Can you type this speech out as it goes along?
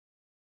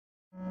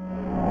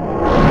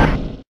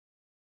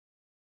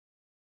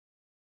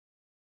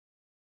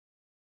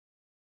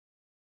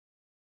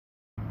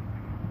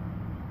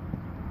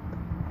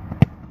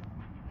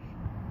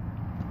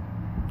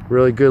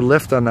Really good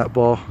lift on that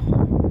ball.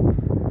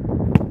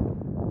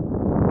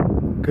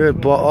 Good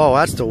ball. Oh,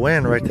 that's the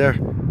win right there.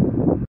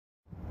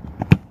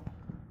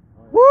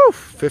 Woo!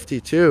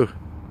 52.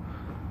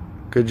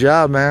 Good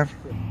job, man.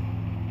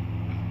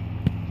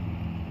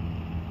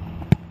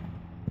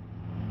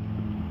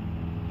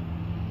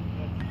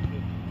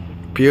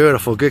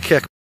 Beautiful. Good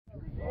kick.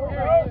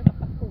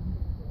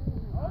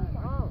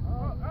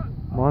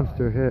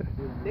 Monster hit.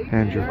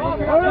 Andrew.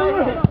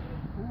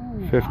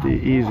 50.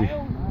 Easy.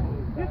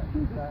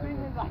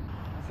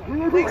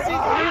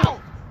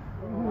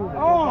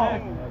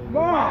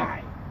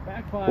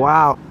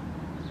 Wow.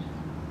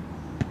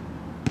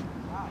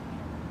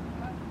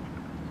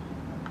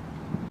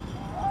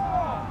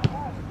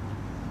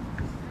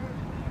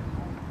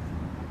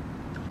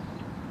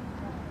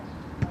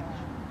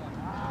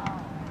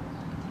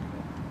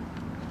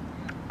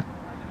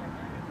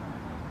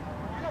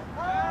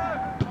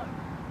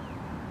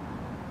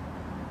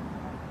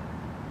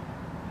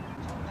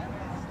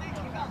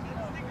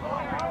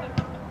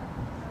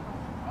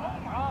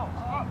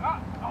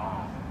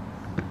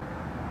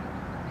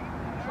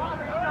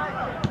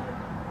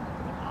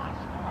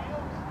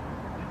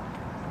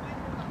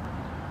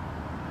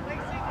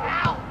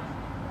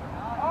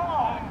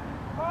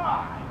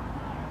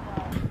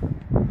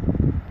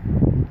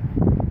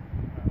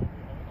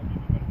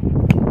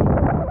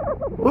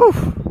 Woo!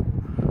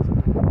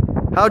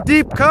 How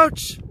deep,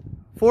 coach?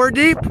 4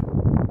 deep?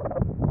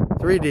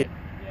 3 deep.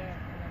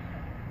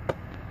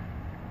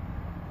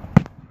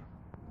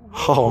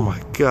 Oh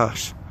my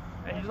gosh.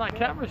 He's not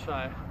camera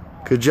shy.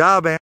 Good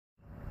job, man.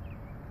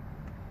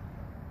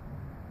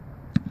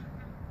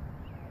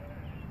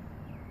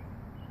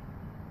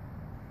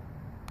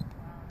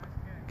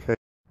 Okay.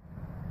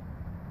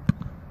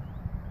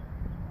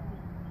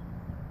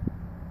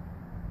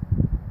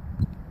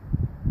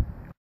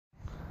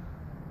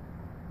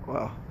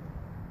 Wow.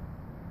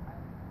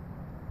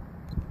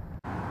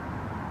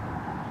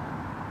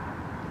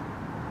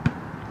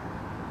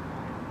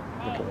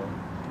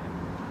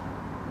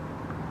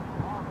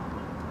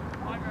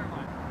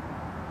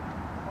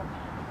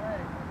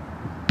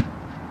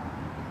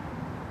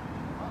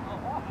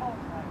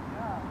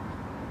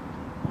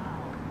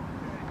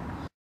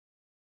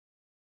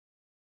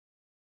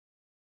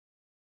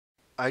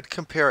 I'd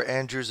compare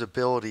Andrew's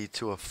ability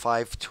to a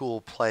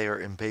 5-tool player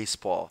in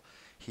baseball.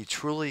 He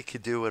truly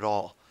could do it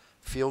all.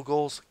 Field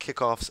goals,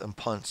 kickoffs, and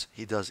punts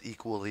he does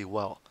equally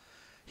well.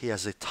 He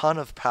has a ton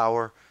of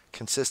power,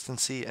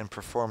 consistency, and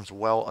performs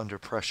well under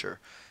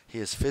pressure. He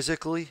is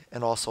physically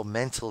and also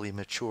mentally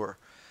mature.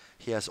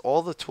 He has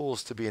all the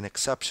tools to be an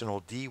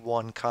exceptional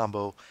D1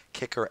 combo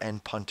kicker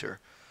and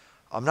punter.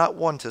 I'm not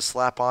one to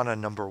slap on a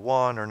number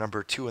 1 or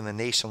number 2 in the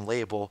nation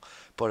label,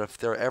 but if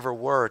there ever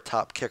were a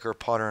top kicker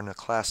punter in the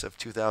class of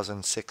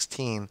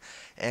 2016,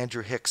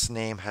 Andrew Hicks'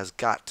 name has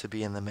got to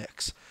be in the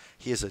mix.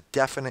 He is a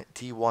definite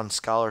D1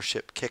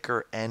 scholarship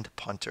kicker and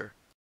punter.